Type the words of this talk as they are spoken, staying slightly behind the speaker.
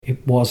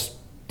it was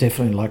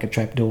definitely like a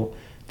trapdoor.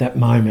 That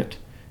moment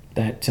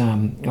that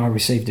I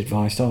received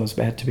advice I was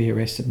about to be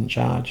arrested and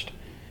charged.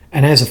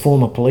 And as a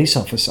former police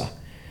officer,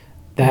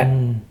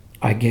 that,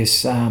 I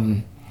guess,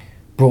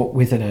 brought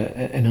with it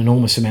an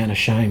enormous amount of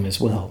shame as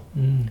well,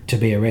 to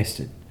be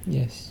arrested.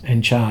 Yes.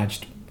 And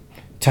charged,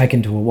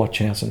 taken to a watch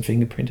house and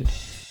fingerprinted.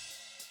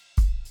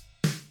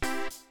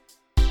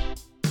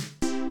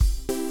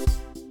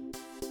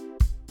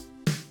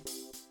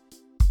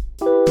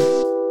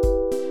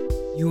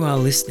 You are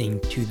listening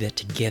to the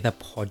Together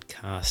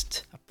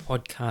podcast, a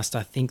podcast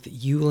I think that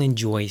you will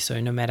enjoy. So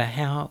no matter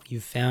how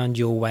you found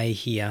your way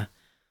here,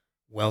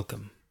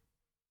 welcome.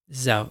 This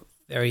is our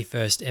very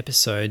first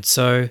episode,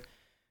 so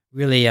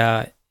really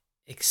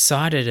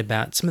excited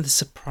about some of the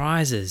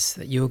surprises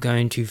that you're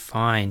going to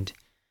find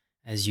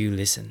as you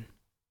listen.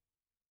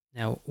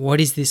 Now,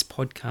 what is this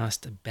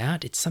podcast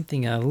about? It's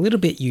something a little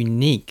bit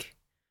unique,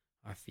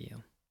 I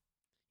feel,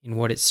 in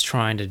what it's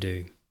trying to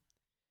do.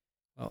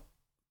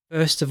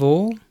 First of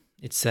all,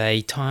 it's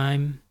a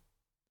time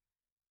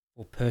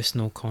for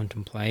personal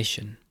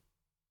contemplation.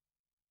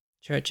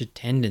 Church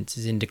attendance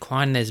is in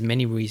decline, and there's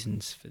many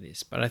reasons for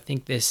this, but I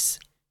think this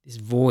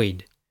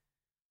void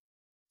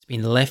has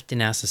been left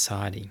in our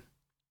society.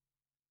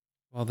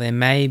 While there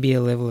may be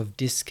a level of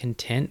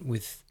discontent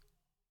with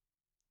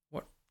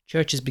what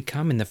church has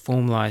become in the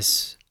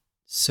formalized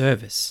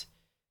service,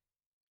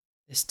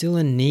 there's still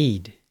a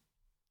need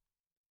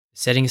for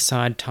setting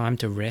aside time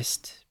to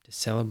rest, to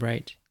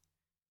celebrate,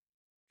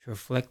 to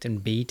reflect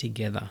and be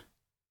together.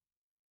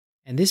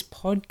 And this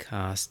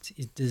podcast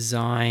is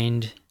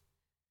designed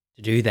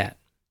to do that.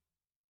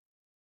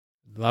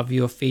 Love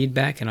your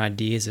feedback and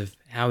ideas of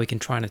how we can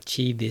try and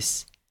achieve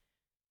this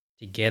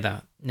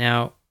together.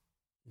 Now,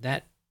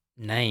 that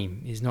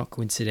name is not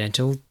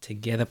coincidental,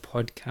 Together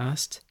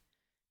Podcast,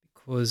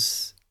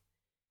 because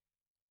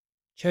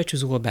church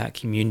was all about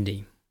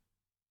community.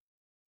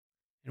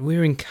 And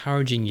we're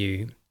encouraging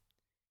you,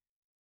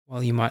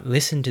 while you might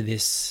listen to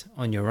this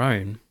on your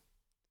own,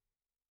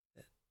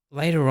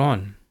 later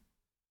on,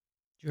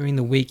 during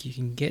the week, you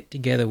can get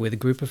together with a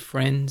group of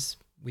friends,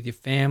 with your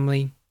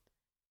family,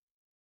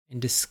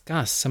 and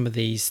discuss some of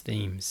these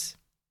themes.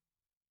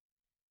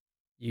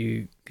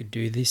 You could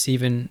do this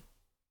even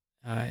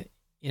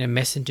in a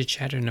messenger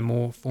chat in a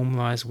more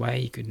formalized way.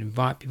 You could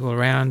invite people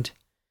around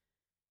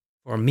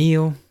for a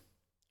meal,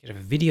 get a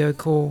video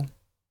call,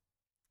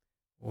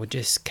 or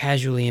just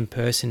casually in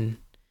person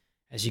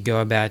as you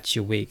go about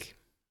your week.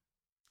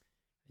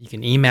 You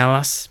can email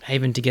us,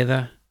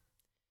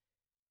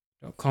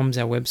 haventogether.com is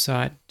our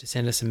website, to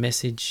send us a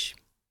message.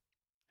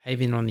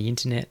 Haven on the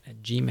internet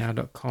at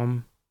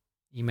gmail.com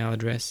email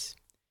address.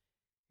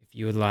 If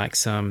you would like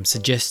some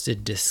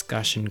suggested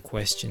discussion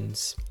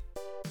questions,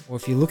 or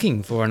if you're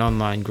looking for an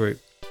online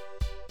group.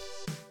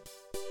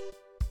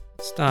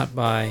 Start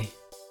by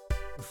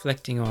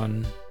reflecting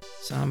on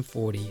Psalm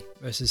 40,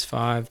 verses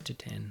 5 to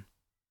 10.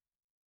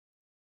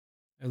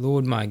 O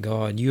Lord my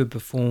God, you have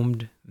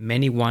performed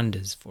many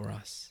wonders for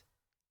us.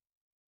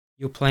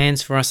 Your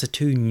plans for us are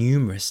too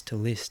numerous to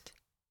list.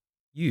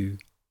 You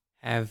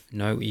have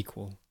no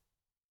equal.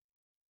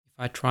 If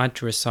I tried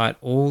to recite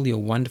all your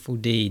wonderful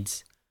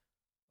deeds,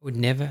 I would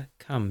never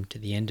come to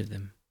the end of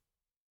them.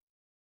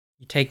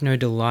 You take no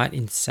delight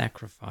in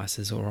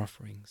sacrifices or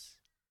offerings.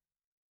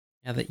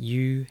 Now that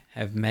you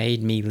have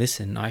made me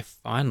listen, I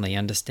finally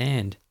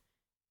understand.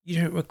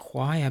 You don't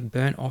require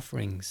burnt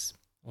offerings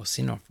or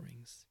sin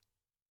offerings.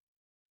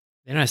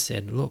 Then I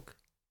said, look,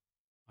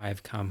 I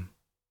have come,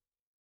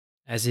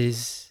 as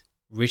is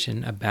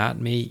written about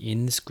me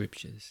in the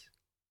Scriptures.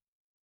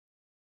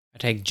 I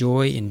take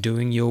joy in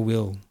doing your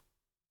will,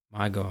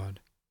 my God,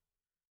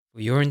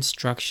 for your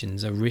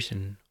instructions are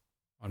written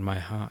on my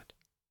heart.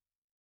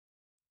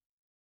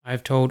 I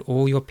have told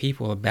all your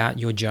people about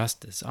your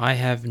justice. I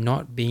have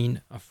not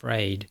been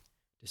afraid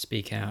to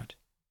speak out.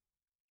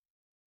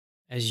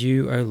 As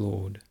you, O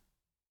Lord,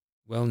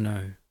 well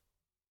know,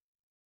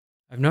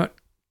 I have not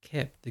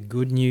kept the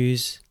good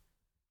news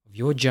of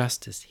your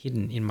justice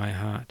hidden in my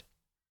heart.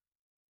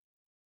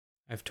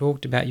 I have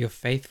talked about your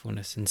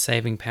faithfulness and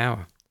saving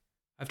power.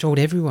 I have told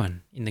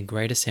everyone in the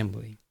great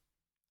assembly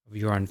of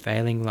your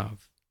unfailing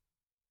love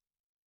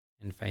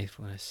and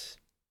faithfulness.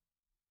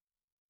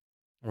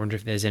 I wonder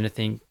if there's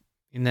anything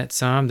in that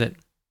psalm that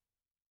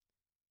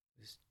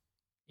was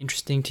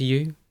interesting to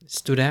you, that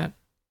stood out.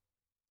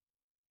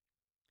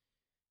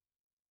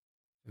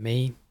 For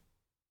me,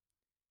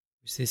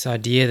 it was this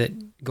idea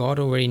that God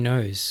already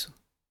knows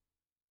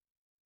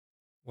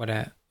what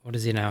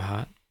is in our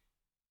heart.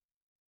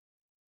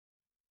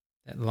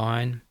 That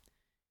line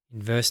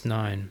in verse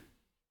 9,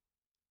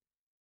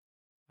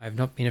 I have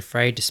not been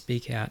afraid to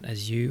speak out,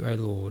 as you, O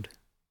Lord,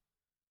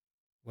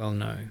 well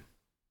know.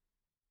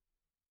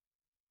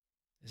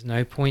 There's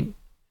no point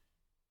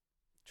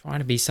trying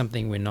to be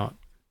something we're not,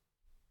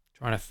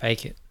 trying to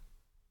fake it.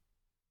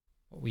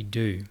 What we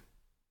do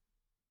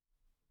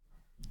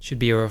should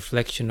be a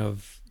reflection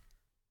of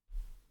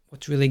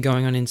what's really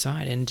going on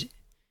inside. And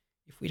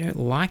if we don't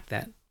like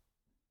that,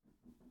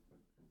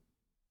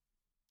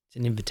 It's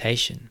an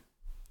invitation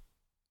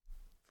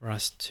for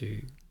us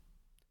to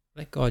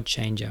let God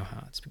change our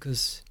hearts,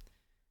 because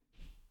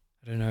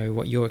I don't know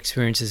what your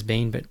experience has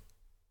been, but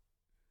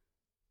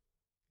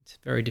it's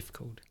very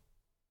difficult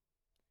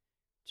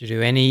to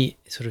do any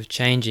sort of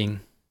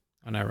changing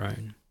on our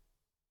own.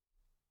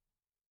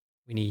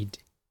 We need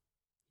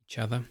each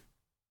other, and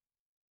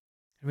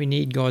we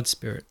need God's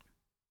Spirit,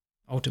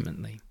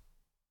 ultimately.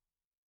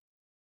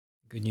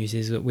 The good news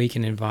is that we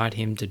can invite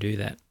Him to do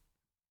that.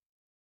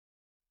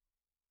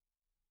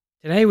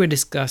 Today we're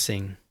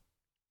discussing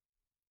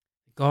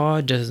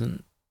God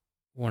doesn't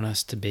want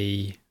us to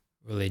be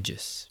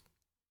religious.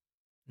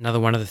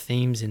 Another one of the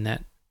themes in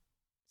that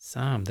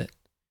psalm, that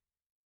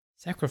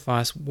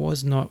sacrifice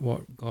was not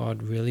what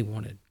God really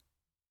wanted.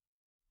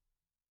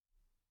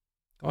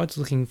 God's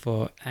looking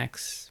for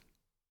acts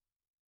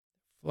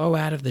that flow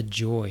out of the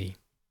joy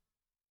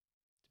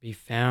to be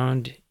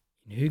found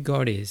in who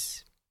God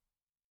is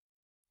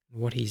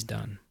and what He's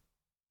done.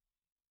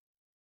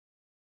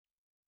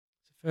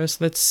 So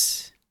first,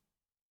 let's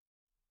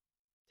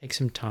take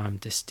some time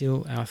to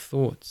still our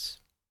thoughts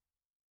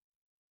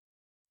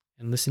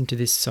and listen to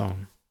this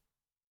song.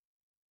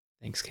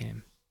 Thanks,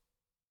 Cam.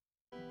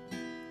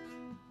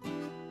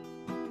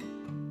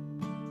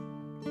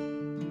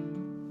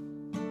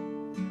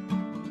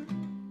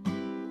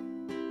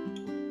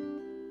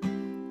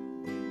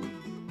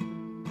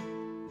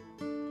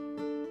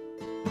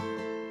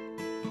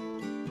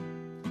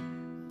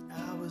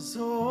 I was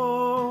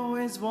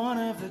always one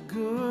of the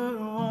good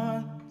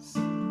ones,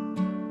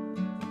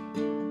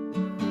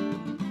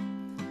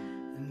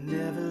 and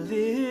never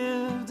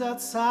lived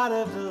outside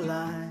of the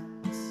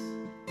lines.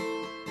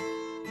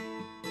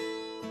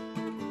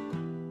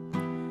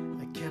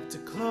 I kept a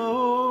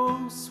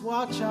close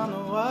watch on the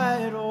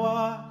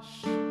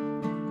whitewash,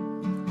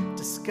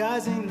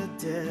 disguising the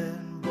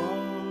dead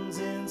bones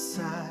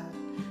inside,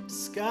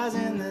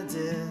 disguising the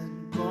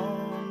dead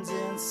bones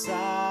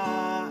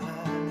inside.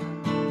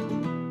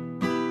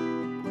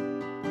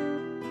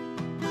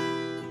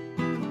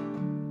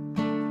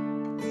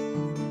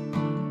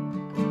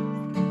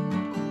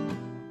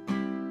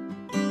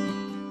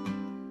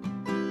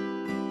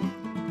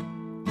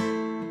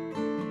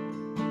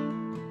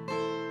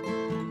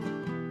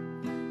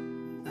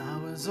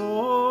 Was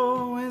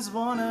always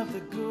one of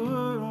the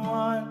good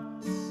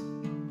ones,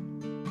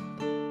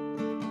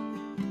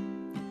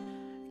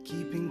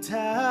 keeping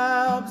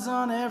tabs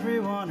on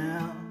everyone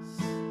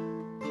else,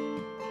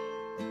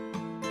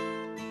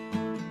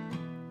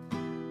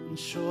 and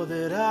sure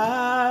that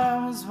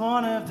I was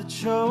one of the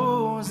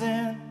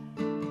chosen,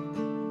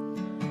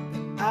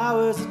 that I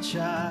was a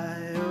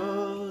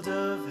child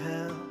of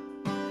hell,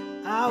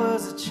 I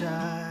was a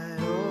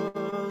child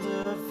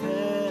of hell.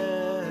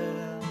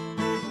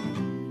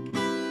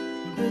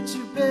 But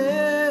you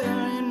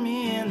buried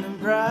me in the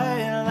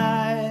bright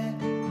light.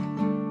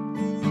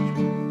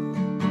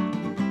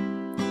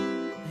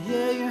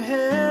 Yeah, you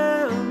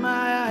held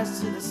my eyes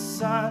to the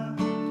sun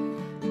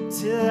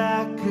till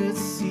I could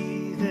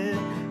see that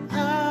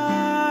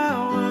I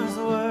was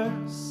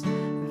worse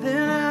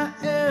than I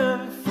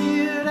ever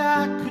feared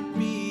I could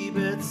be.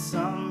 But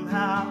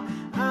somehow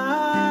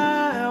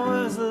I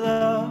was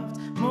loved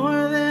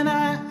more than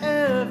I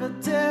ever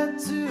dared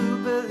to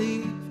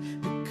believe,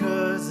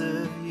 because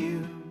of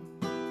you.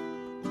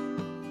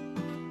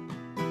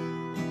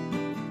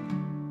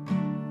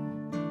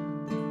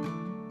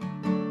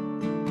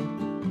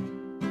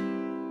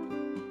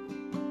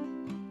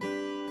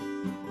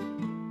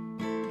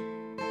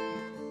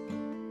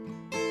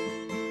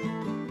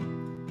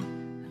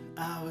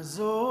 I was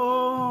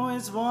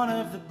always one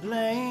of the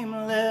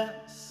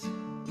blameless,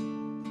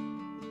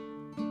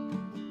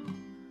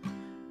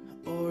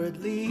 or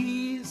at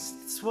least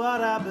it's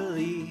what I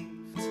believed.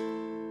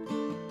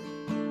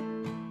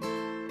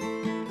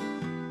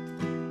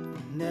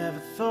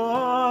 Never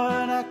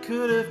thought I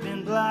could have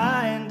been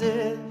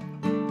blinded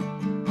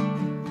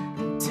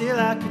till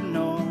I could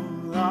no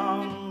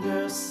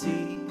longer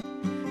see,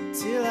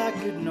 till I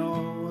could no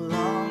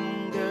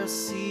longer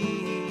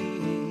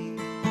see.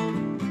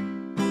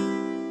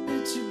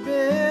 But you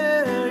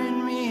buried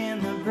me in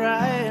the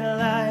bright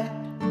light.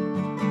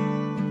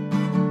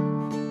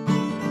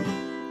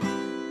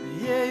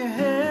 Yeah, you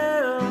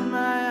held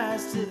my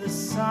eyes to the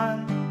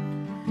sun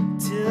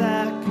till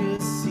I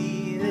could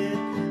see that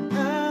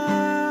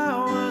I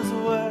was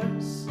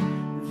worse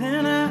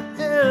than I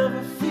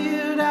ever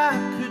feared I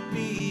could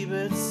be.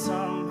 But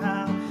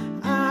somehow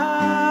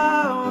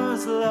I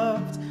was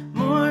loved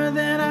more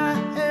than I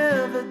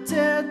ever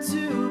dared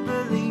to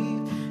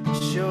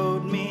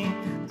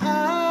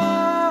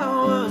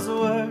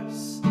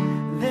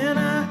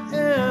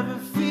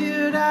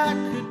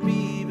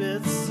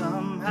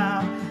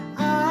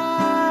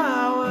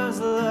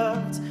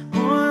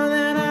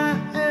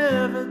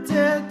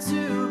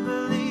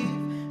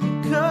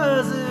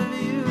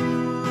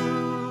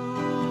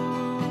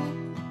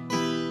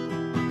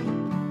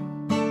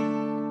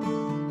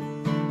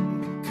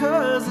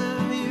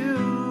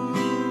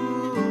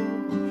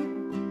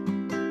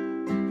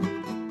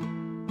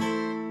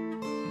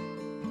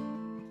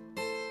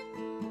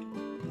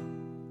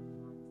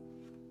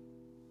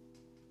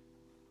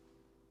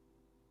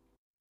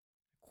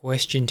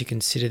question to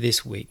consider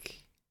this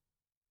week.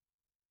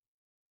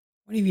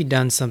 When have you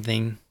done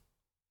something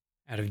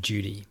out of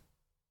duty?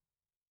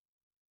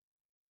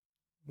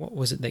 What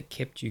was it that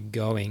kept you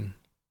going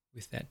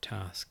with that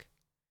task?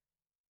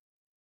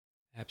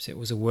 Perhaps it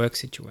was a work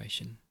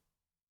situation.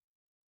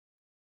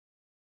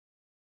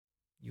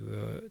 You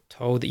were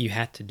told that you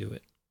had to do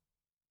it.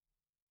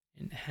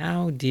 And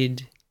how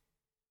did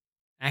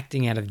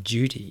acting out of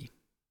duty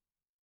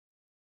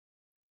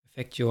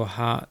affect your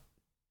heart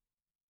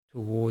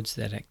towards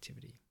that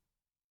activity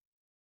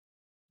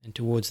and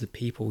towards the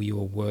people you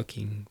are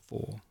working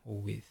for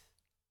or with?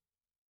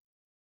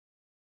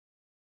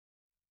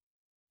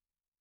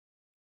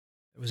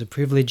 It was a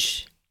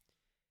privilege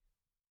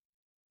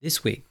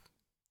this week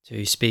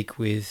to speak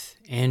with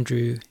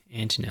Andrew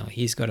Antonelli.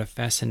 He's got a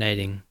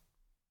fascinating,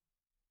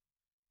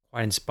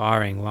 quite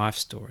inspiring life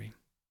story,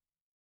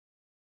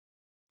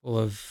 full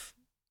of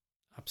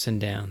ups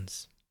and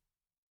downs.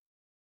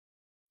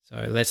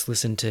 So let's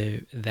listen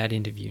to that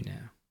interview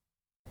now.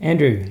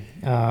 Andrew,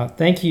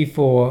 thank you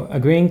for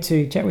agreeing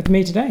to chat with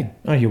me today.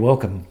 Oh, you're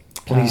welcome.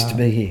 Pleased to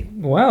be here.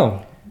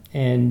 Well,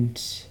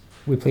 and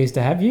we're pleased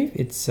to have you.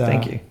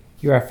 Thank you.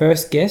 You're our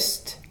first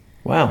guest.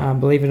 Wow.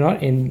 Believe it or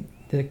not, in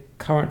the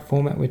current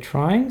format we're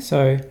trying.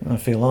 So I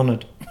feel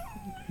honoured.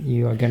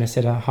 You are going to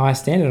set a high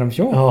standard, I'm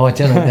sure. Oh, I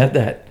don't know about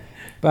that.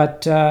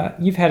 But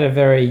you've had a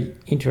very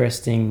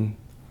interesting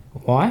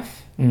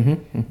life,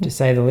 to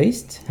say the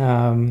least.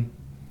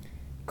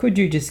 Could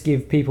you just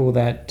give people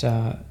that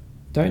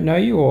don't know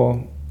you,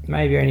 or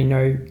maybe only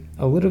know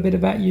a little bit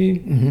about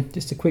you,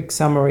 just a quick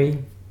summary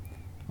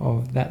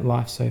of that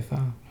life so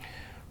far?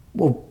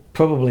 Well,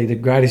 probably the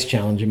greatest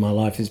challenge in my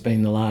life has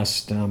been the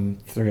last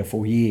 3 or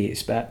 4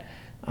 years. But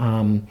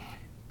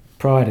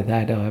prior to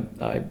that,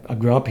 I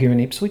grew up here in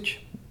Ipswich,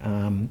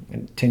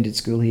 attended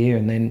school here,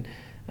 and then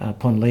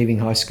upon leaving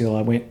high school,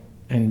 I went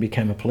and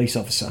became a police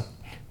officer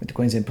with the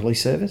Queensland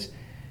Police Service.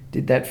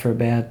 Did that for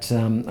about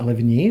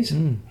 11 years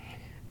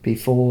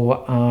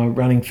before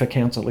running for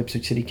council,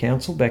 Ipswich City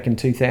Council, back in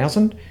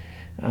 2000,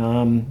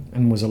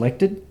 and was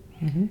elected.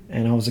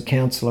 And I was a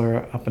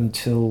councillor up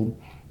until,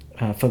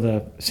 for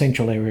the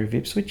central area of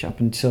Ipswich, up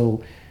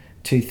until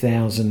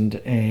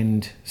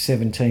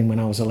 2017, when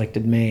I was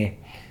elected mayor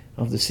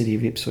of the city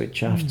of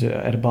Ipswich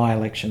at a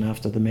by-election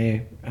after the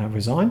mayor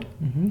resigned.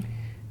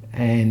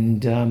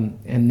 And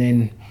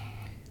then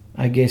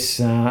I guess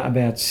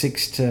about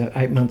 6 to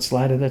 8 months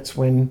later, that's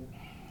when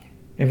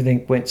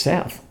everything went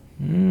south.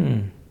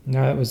 No,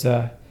 that was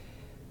a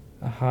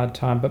hard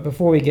time. But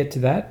before we get to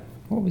that,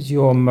 what was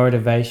your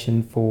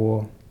motivation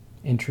for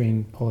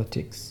entering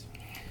politics?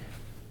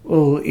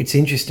 Well, it's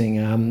interesting.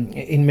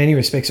 In many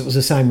respects, it was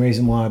the same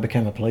reason why I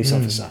became a police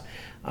officer.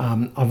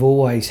 I've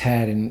always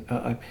had,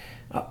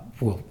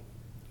 well,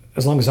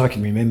 as long as I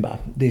can remember,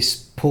 this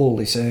pull,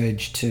 this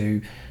urge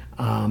to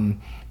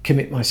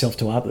commit myself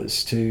to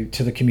others, to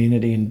the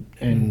community,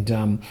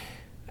 and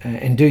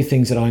do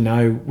things that I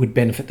know would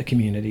benefit the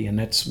community. And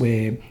that's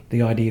where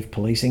the idea of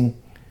policing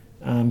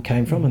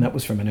came from, and that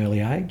was from an early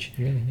age.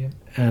 Really, yeah.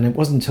 And it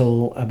wasn't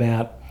until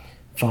about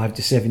 5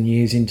 to 7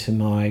 years into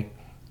my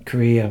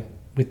career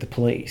with the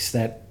police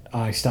that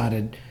I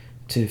started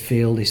to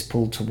feel this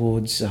pull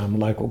towards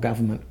local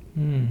government.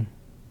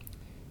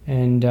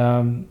 And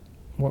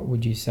what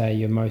would you say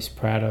you're most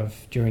proud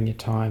of during your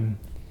time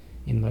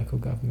in local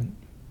government?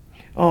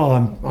 Oh,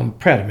 I'm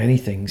proud of many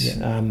things.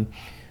 Yeah.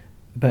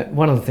 But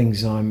one of the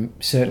things I'm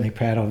certainly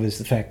proud of is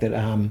the fact that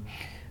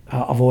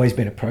I've always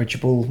been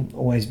approachable,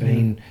 always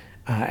been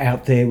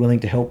out there willing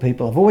to help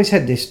people. I've always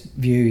had this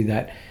view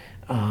that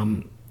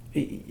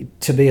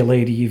to be a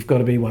leader, you've got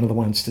to be one of the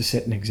ones to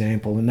set an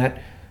example, and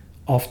that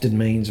often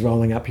means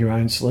rolling up your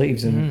own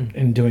sleeves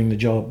and doing the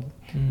job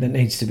that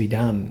needs to be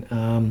done.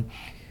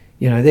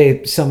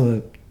 They're some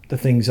of the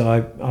things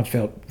I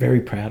felt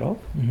very proud of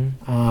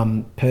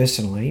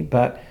personally,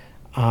 but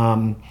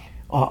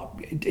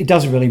it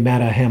doesn't really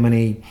matter how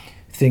many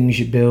things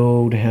you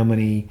build, how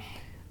many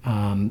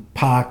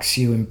parks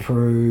you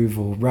improve,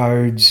 or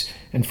roads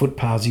and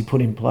footpaths you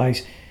put in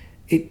place.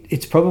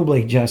 It's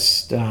probably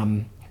just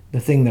the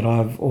thing that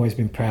I've always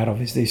been proud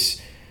of is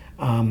this,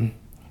 more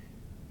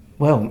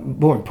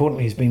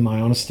importantly, has been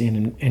my honesty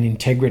and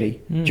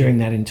integrity during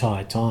that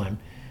entire time,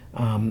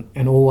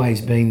 and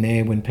always been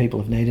there when people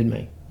have needed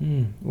me.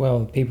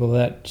 Well, people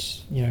that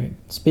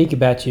speak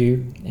about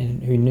you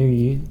and who knew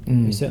you,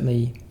 who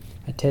certainly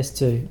attest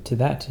to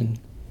that. And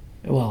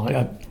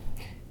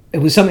it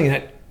was something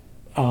that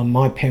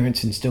my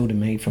parents instilled in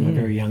me from a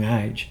very young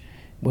age,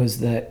 was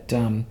that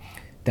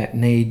that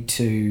need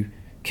to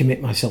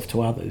commit myself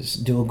to others,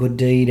 do a good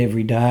deed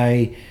every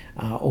day,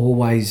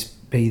 always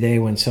be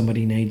there when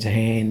somebody needs a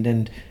hand,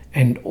 and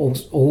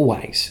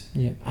always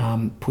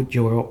put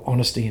your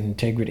honesty and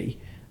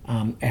integrity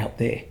out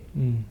there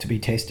to be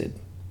tested.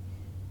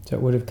 So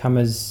it would have come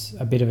as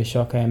a bit of a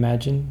shock, I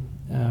imagine,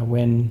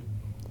 when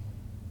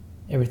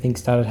everything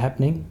started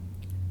happening?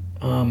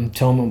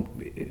 Tom,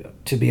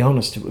 to be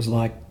honest, it was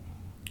like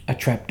a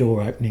trap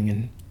door opening,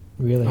 and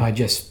really, I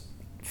just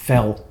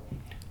fell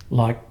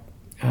like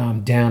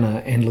down an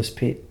endless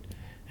pit,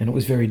 and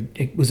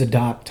it was a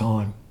dark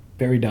time,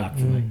 very dark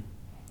for me.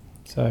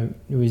 So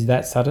it was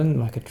that sudden,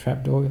 like a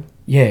trapdoor?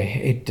 Yeah,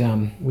 it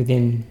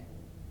Within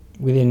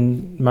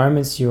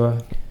moments you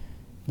were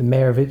the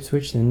mayor of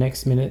Ipswich, and the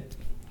next minute...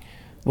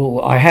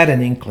 Well, I had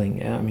an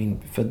inkling. I mean,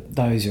 for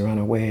those who are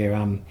unaware,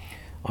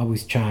 I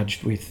was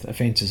charged with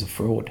offences of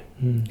fraud,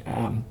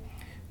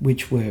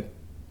 which were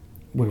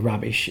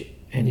rubbish,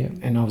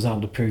 and I was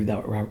able to prove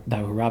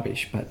they were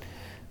rubbish. But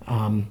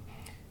and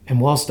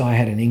whilst I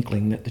had an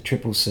inkling that the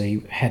Triple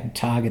C had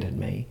targeted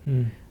me,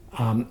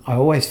 I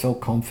always felt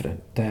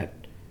confident that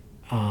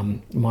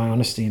my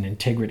honesty and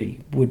integrity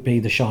would be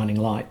the shining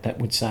light that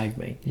would save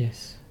me.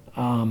 Yes.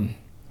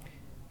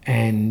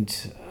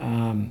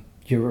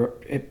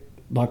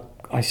 Like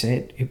I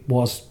said, it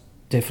was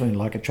definitely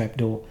like a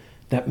trapdoor.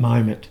 That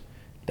moment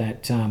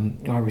that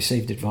I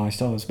received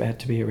advice I was about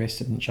to be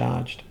arrested and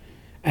charged.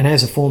 And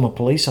as a former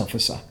police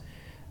officer,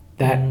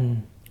 that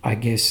I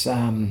guess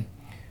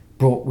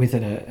brought with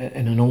it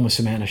an enormous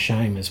amount of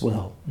shame as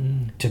well,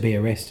 to be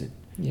arrested.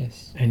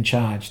 Yes. And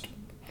charged,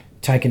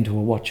 taken to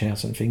a watch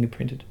house and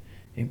fingerprinted.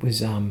 It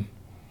was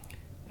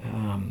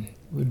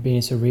would be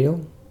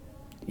surreal.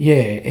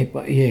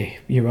 Yeah,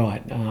 you're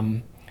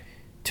right.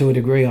 To a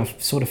degree, I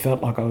sort of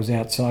felt like I was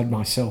outside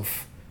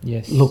myself,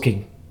 yes,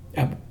 looking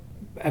at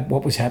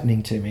what was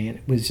happening to me, and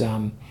it was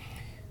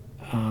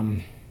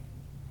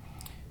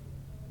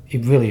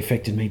it really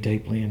affected me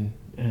deeply, and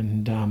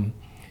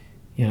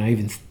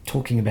even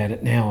talking about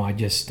it now, I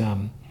just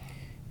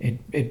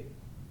it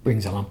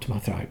brings a lump to my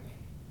throat.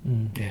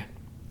 Yeah,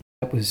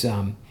 that was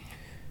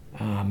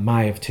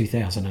May of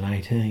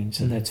 2018,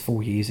 so that's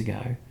 4 years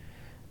ago.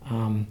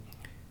 I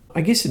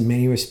guess in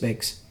many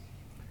respects,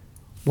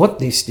 what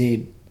this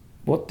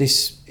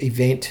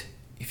event,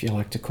 if you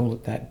like to call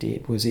it that,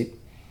 did was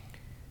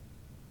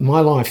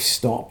my life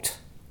stopped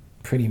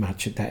pretty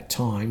much at that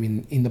time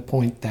in the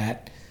point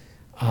that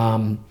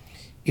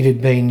it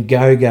had been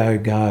go, go,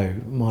 go.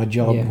 My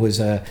job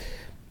was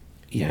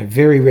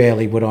very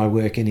rarely would I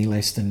work any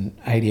less than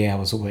 80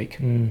 hours a week.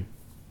 And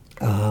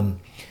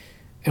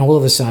all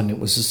of a sudden it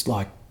was just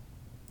like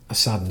a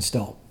sudden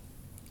stop,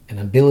 an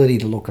ability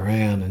to look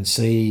around and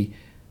see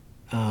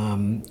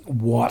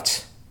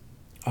what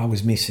I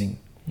was missing.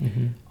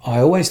 I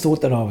always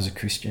thought that I was a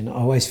Christian. I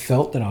always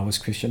felt that I was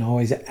Christian. I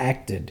always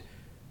acted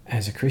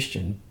as a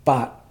Christian,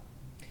 but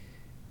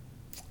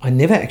I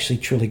never actually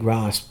truly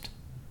grasped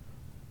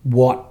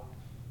what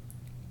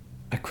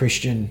a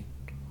Christian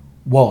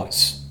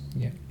was.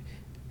 Yeah.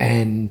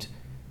 And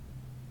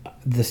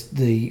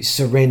the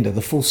surrender,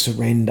 the full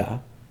surrender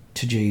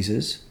to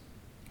Jesus,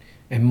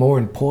 and more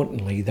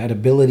importantly, that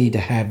ability to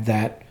have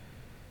that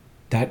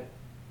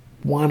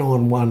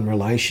one-on-one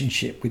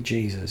relationship with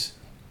Jesus.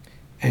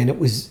 And it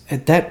was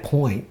at that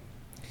point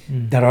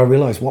that I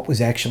realised what was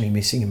actually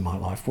missing in my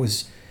life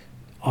was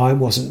I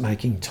wasn't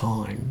making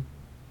time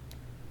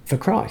for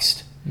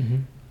Christ.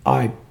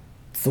 I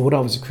thought I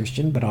was a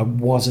Christian, but I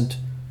wasn't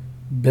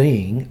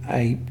being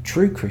a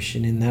true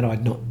Christian in that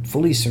I'd not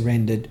fully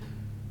surrendered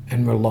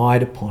and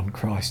relied upon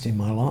Christ in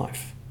my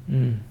life.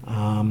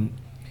 And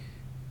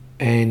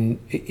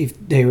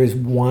if there is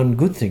one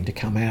good thing to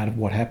come out of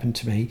what happened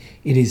to me,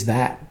 it is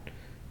that.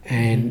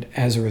 And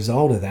as a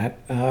result of that,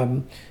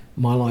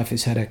 my life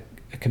has had a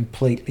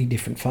completely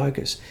different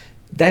focus.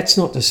 That's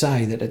not to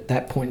say that at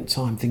that point in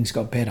time things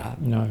got better.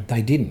 No.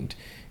 They didn't.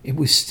 It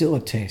was still a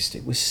test.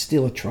 It was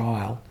still a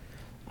trial.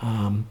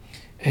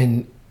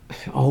 And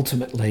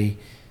ultimately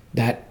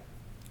that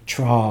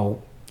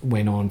trial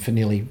went on for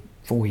nearly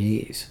 4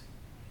 years.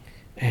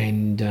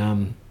 And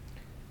Tom,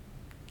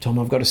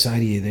 I've got to say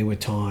to you, there were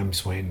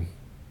times when,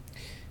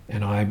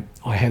 and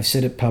I have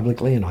said it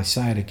publicly and I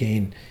say it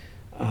again,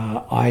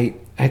 I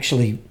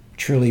actually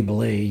truly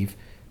believe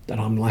that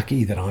I'm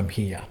lucky that I'm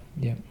here.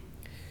 Yeah.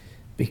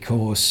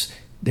 Because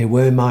there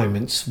were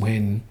moments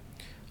when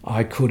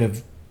I could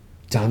have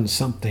done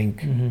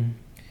something,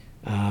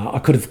 I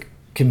could have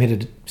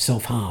committed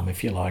self-harm,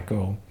 if you like,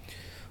 or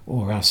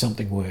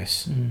something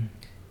worse.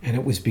 And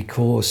it was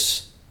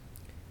because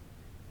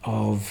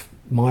of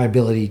my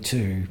ability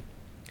to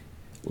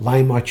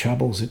lay my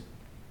troubles at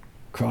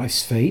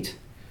Christ's feet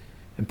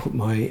and put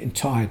my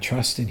entire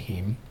trust in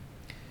him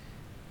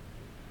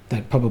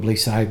that probably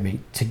saved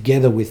me,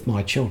 together with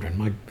my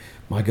children,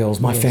 my girls,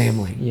 my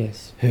family,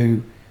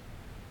 who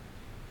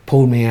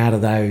pulled me out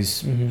of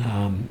those,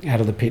 out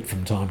of the pit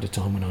from time to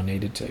time when I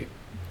needed to.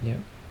 Yeah.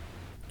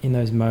 In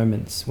those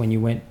moments when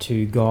you went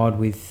to God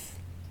with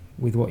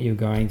what you're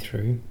going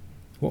through,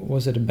 what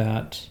was it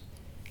about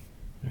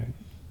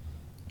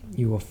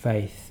your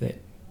faith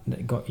that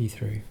got you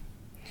through?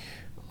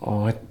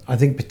 Oh, I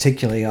think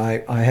particularly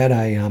I had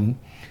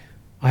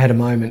a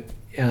moment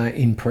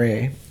in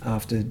prayer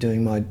after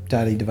doing my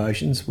daily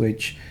devotions,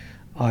 which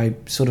I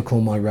sort of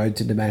call my road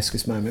to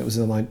Damascus moment. It was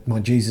my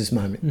Jesus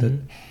moment, the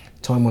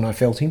time when I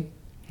felt him.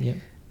 Yeah.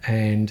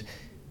 And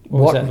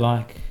what was that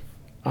like?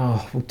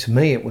 Oh, well, to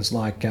me it was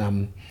like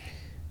I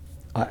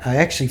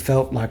actually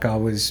felt like I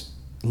was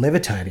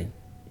levitating.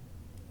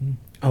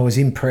 I was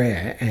in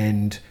prayer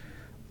and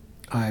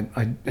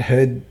I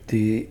heard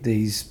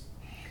these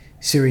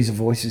series of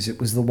voices. It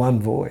was the one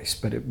voice,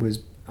 but it was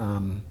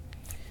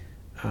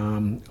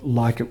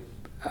like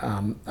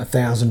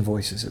 1,000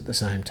 voices at the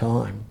same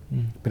time.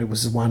 But it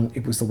was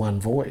the one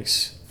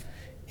voice.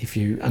 If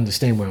you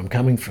understand where I'm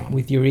coming from.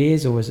 With your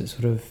ears, or was it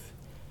sort of?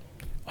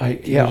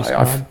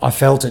 I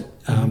felt it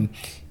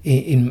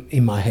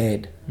in my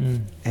head,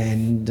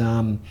 and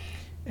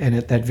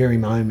at that very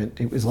moment,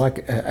 it was like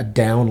a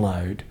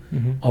download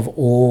of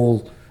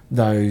all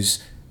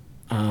those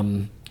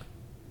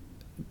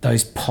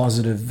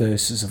positive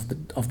verses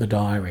of the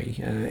diary,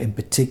 in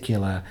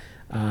particular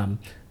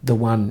the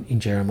one in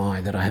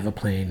Jeremiah, that I have a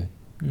plan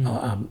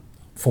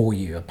for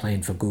you, a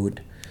plan for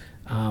good,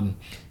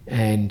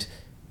 and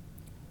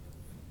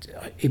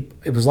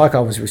it was like I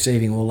was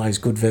receiving all those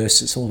good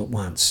verses all at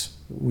once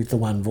with the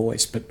one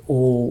voice, but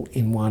all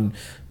in one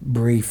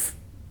brief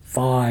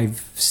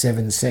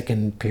 5-7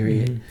 second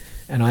period.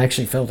 And I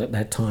actually felt at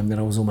that time that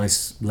I was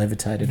almost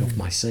levitated off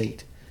my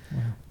seat.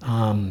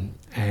 Wow.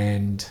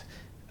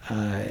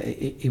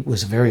 It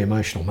was a very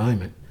emotional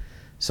moment.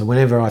 So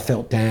whenever I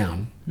felt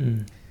down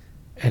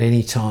at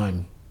any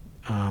time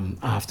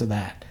after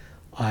that,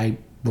 I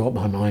brought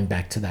my mind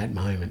back to that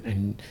moment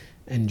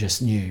and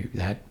just knew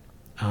that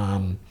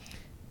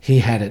he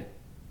had it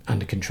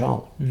under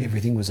control.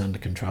 Everything was under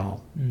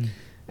control.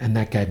 And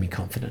that gave me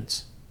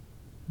confidence.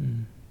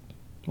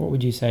 What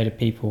would you say to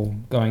people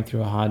going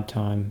through a hard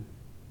time?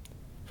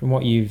 From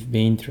what you've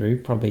been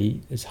through,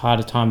 probably as hard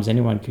a time as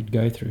anyone could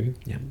go through,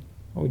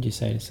 what would you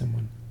say to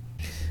someone?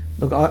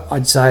 Look,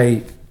 I'd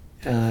say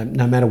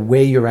no matter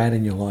where you're at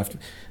in your life,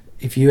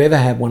 if you ever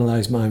have one of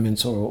those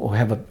moments or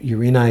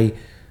you're in a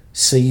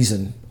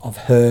season of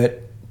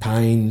hurt,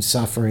 pain,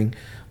 suffering,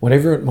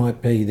 whatever it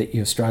might be that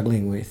you're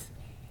struggling with,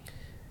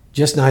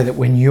 just know that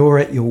when you're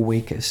at your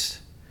weakest,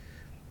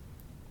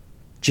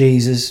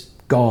 Jesus,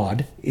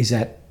 God, is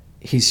at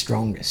his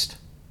strongest.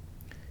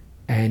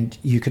 And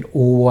you can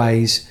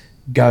always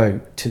go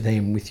to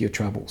them with your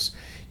troubles.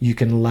 You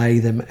can lay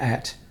them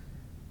at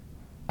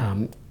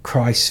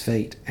Christ's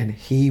feet, and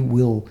he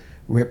will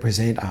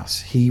represent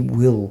us. He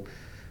will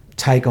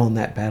take on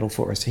that battle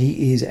for us.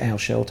 He is our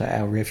shelter,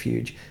 our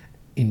refuge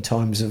in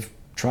times of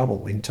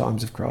trouble, in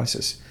times of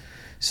crisis.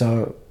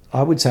 So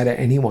I would say to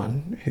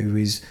anyone who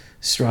is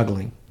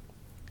struggling,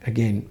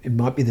 again, it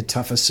might be the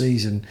toughest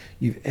season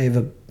you've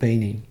ever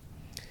been in,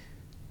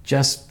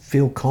 just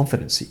feel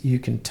confidence that you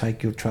can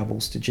take your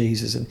troubles to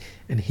Jesus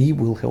and he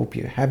will help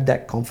you. Have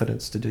that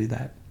confidence to do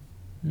that.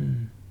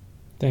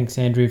 Thanks,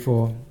 Andrew,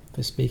 for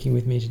speaking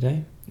with me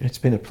today. It's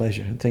been a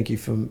pleasure, and thank you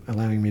for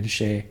allowing me to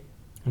share.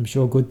 I'm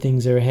sure good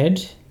things are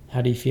ahead.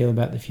 How do you feel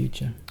about the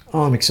future?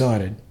 Oh, I'm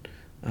excited.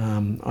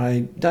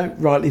 I don't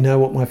rightly know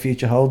what my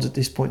future holds at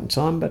this point in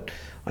time, but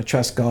I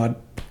trust God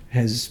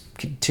has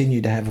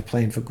continued to have a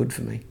plan for good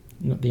for me.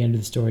 Not the end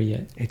of the story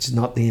yet. It's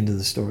not the end of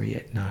the story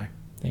yet, no.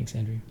 Thanks,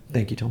 Andrew.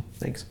 Thank you, Tom.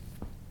 Thanks.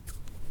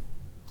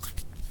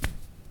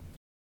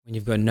 When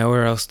you've got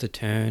nowhere else to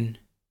turn,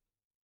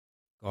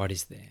 God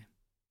is there.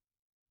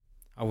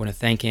 I want to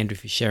thank Andrew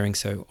for sharing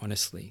so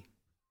honestly.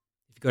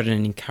 If you've got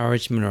an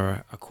encouragement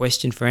or a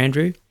question for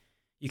Andrew,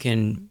 you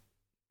can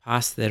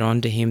pass that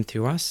on to him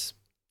through us.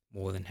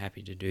 More than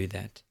happy to do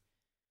that.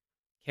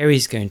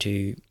 Kerry's going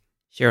to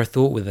share a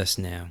thought with us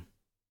now.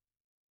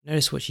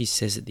 Notice what she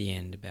says at the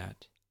end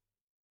about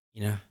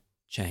inner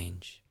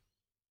change.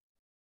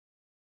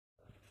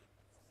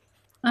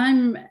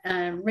 I'm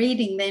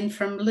reading then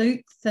from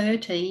Luke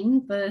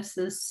 13,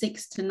 verses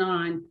 6 to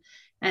 9,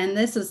 and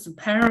this is the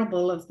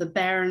parable of the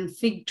barren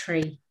fig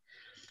tree.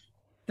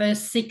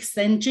 Verse 6,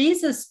 then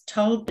Jesus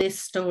told this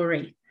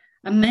story.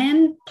 A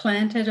man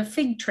planted a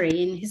fig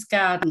tree in his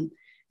garden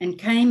and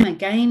came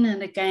again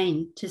and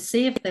again to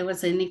see if there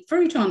was any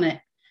fruit on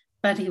it,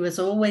 but he was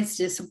always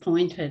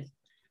disappointed.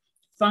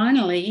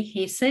 Finally,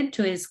 he said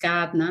to his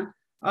gardener,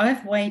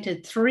 I've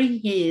waited 3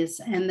 years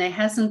and there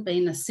hasn't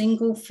been a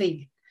single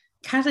fig.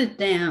 Cut it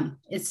down.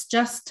 It's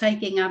just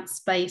taking up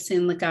space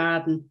in the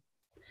garden.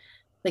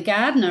 The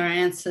gardener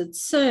answered,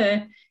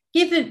 Sir,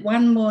 give it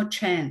one more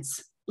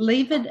chance.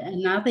 Leave it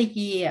another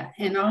year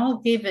and I'll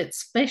give it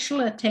special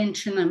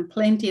attention and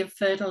plenty of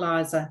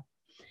fertilizer.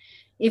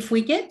 If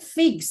we get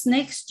figs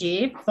next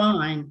year,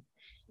 fine.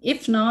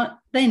 If not,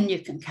 then you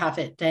can cut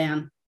it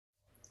down.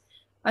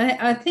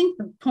 I think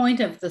the point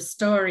of the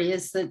story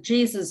is that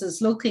Jesus is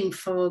looking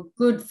for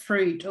good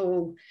fruit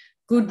or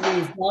good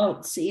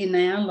results in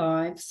our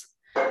lives.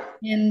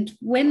 And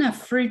when a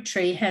fruit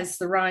tree has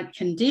the right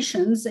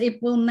conditions,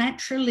 it will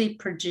naturally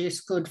produce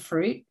good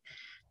fruit,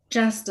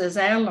 just as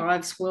our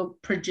lives will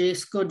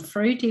produce good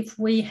fruit if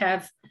we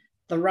have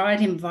the right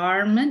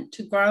environment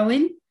to grow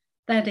in,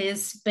 that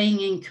is,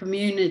 being in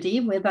community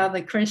with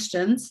other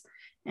Christians,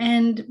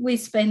 and we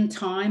spend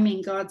time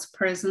in God's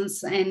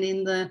presence and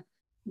in the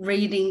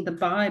reading the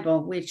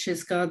Bible, which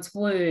is God's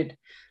word.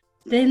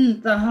 Then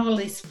the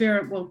Holy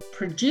Spirit will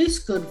produce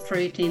good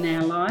fruit in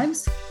our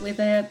lives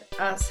without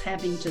us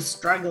having to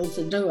struggle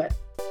to do it.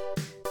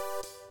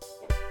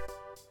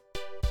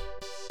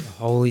 The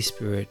Holy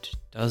Spirit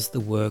does the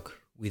work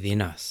within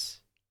us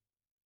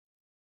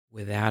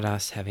without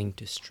us having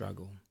to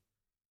struggle.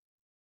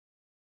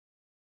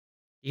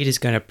 Peter's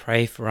going to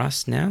pray for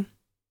us now.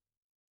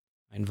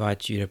 I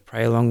invite you to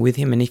pray along with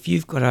him. And if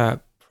you've got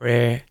a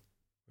prayer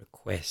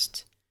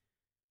request,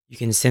 you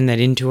can send that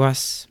in to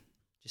us.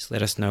 Just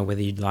let us know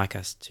whether you'd like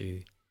us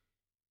to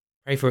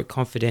pray for it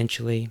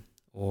confidentially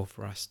or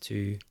for us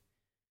to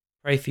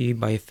pray for you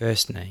by your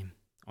first name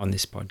on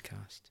this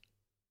podcast.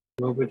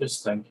 Lord, we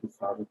just thank you,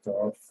 Father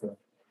God, for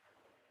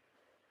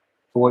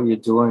what you're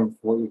doing,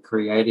 for what you're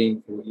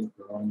creating, for what you're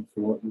growing,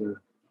 for what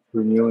you're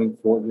renewing,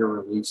 for what you're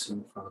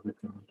releasing, Father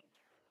God.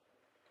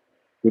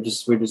 We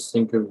just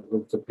think of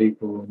the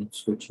people in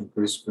Ipswich and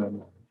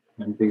Brisbane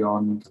and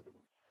beyond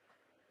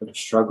that are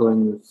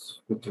struggling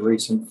with the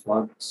recent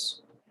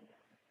floods,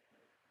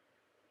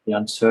 the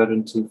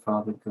uncertainty,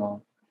 Father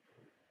God,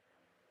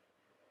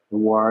 the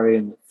worry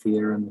and the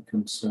fear and the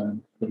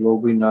concern. But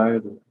Lord, we know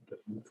that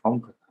you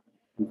conquered.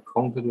 You've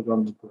conquered it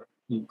on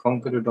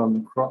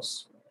the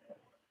cross.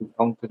 You've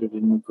conquered it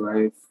in the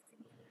grave.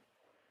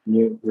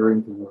 And you're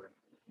in glory.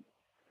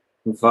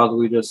 And Father,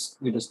 we just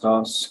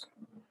ask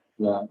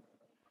that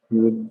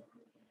you would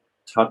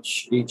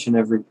touch each and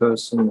every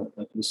person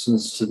that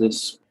listens to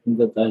this,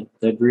 that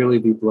they'd really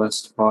be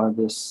blessed by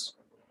this,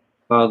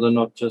 Father,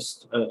 not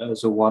just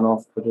as a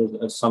one-off, but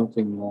as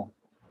something more.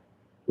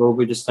 Lord,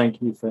 we just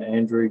thank you for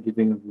Andrew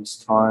giving of his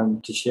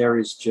time to share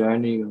his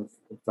journey of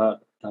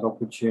that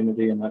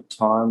opportunity and that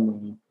time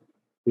when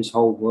his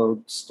whole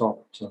world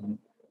stopped. And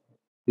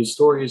his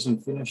story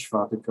isn't finished,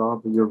 Father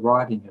God, but you're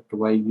writing it the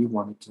way you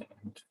want it to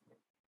end.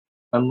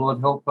 And Lord,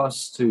 help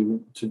us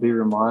to be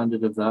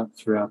reminded of that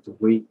throughout the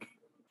week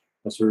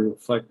as we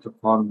reflect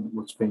upon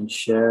what's been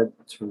shared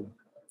through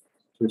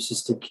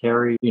Sister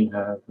Kerry in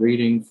her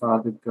reading,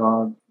 Father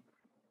God,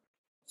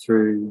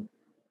 through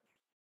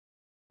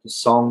the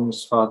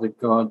songs, Father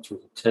God,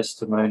 through the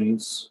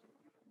testimonies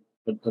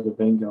that have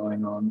been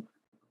going on.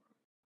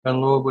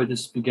 And Lord, we're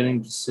just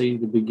beginning to see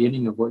the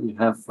beginning of what you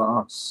have for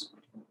us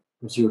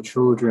as your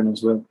children,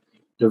 as we're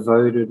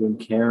devoted and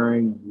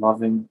caring and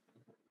loving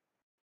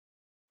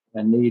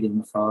and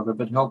needing, Father,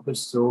 but help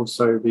us to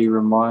also be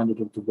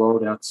reminded of the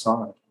world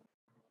outside,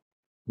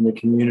 in the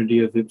community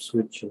of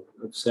Ipswich,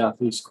 of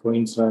Southeast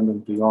Queensland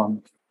and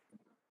beyond.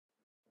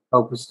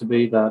 Help us to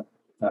be that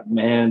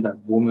man, that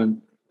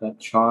woman, that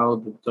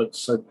child that's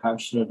so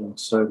passionate and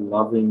so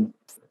loving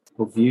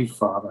of you,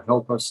 Father.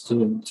 Help us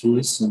to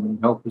listen and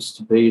help us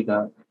to be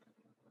that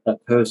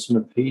person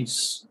of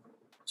peace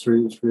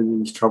through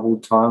these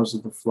troubled times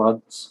of the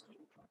floods.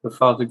 But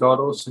Father God,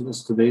 also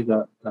just to be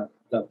that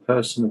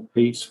person of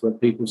peace where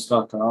people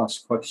start to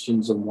ask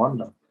questions and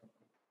wonder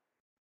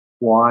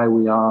why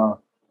we are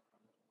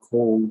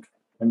called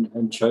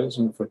and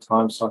chosen for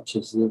times such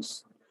as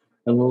this.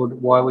 And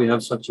Lord, why we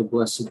have such a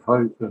blessed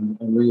hope and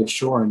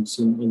reassurance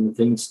in the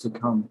things to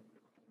come.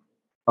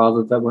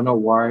 Father, that we're not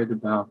worried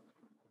about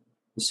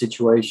the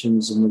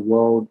situations in the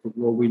world, but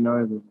Lord, we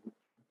know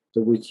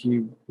that with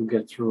you we'll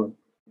get through it.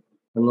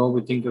 And Lord,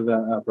 we think of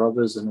our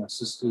brothers and our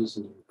sisters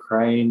in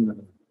Ukraine,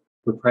 and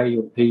we pray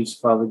your peace,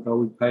 Father God.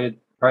 We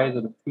pray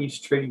that a peace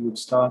treaty would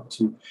start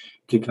to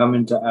come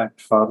into act,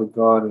 Father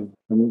God.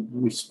 And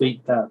we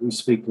speak that. We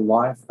speak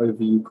life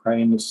over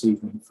Ukraine this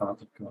evening,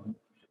 Father God.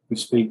 We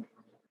speak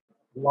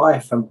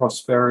life and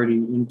prosperity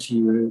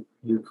into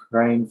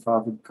Ukraine,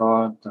 Father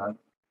God.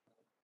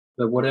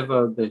 That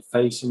whatever they're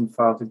facing,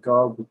 Father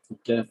God, with the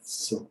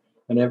deaths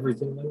and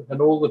everything,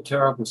 and all the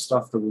terrible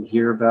stuff that we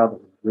hear about,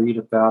 that we read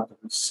about,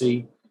 that we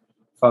see,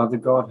 Father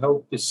God,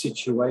 help this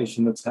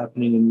situation that's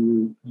happening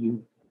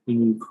in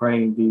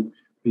Ukraine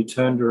be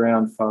turned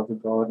around, Father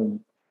God,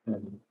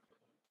 and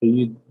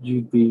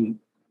you'd be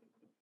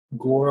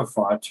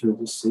glorified through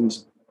this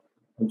season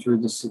and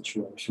through this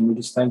situation. We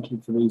just thank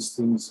you for these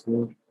things,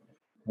 Lord.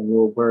 And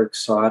Lord, we're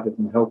excited,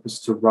 and help us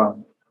to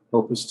run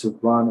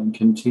and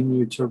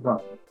continue to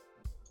run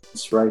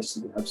this race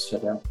that you have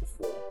set out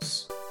before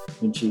us.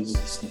 In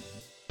Jesus' name.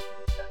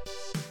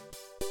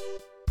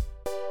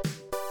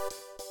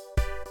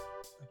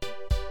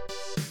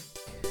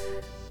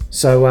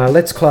 So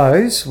let's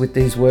close with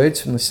these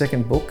words from the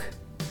second book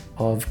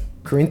of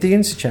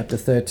Corinthians, chapter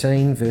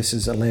 13,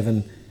 verses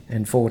 11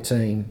 and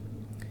 14.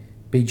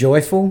 Be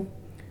joyful,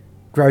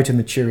 grow to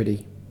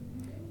maturity,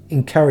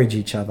 encourage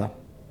each other,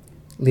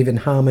 live in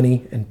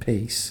harmony and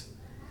peace.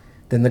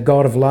 Then the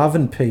God of love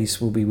and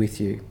peace will be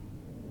with you.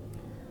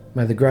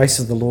 May the grace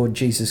of the Lord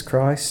Jesus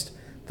Christ,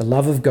 the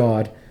love of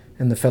God,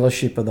 and the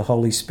fellowship of the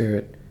Holy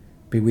Spirit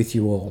be with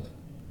you all.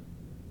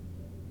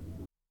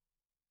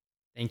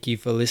 Thank you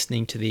for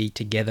listening to the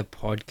Together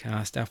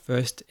podcast, our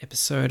first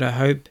episode. I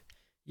hope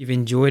you've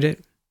enjoyed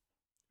it.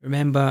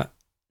 Remember,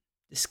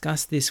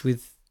 discuss this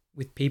with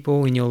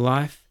people in your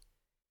life,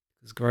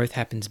 because growth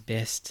happens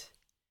best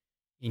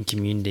in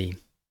community.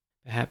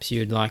 Perhaps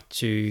you'd like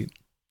to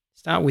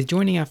start with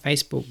joining our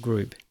Facebook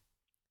group.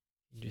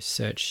 Just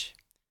search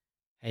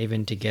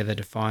Haven Together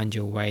to find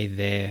your way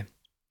there.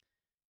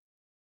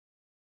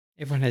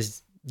 Everyone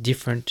has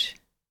different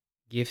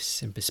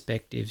gifts and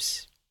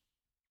perspectives.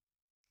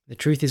 The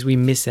truth is we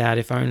miss out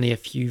if only a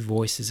few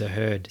voices are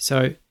heard.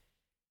 So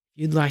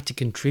If you'd like to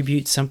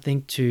contribute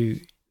something to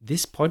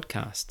this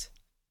podcast,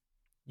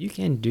 you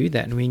can do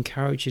that, and we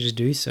encourage you to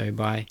do so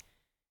by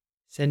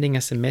sending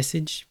us a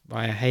message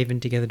via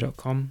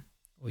haventogether.com,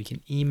 or you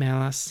can email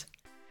us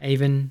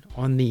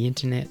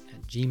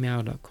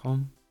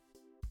havenontheinternet@gmail.com.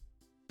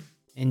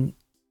 And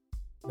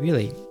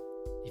really,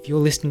 if you're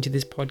listening to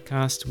this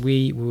podcast,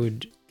 we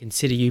would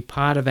consider you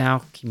part of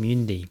our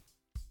community,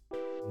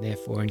 and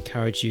therefore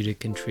encourage you to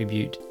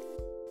contribute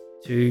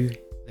to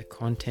the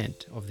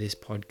content of this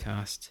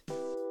podcast. I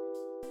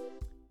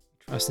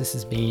trust this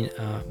has been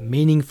a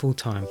meaningful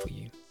time for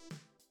you.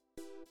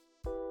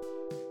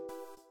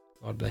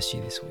 God bless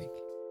you this week.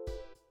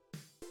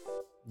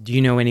 Do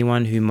you know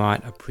anyone who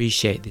might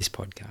appreciate this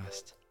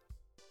podcast?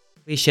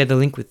 Please share the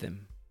link with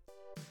them.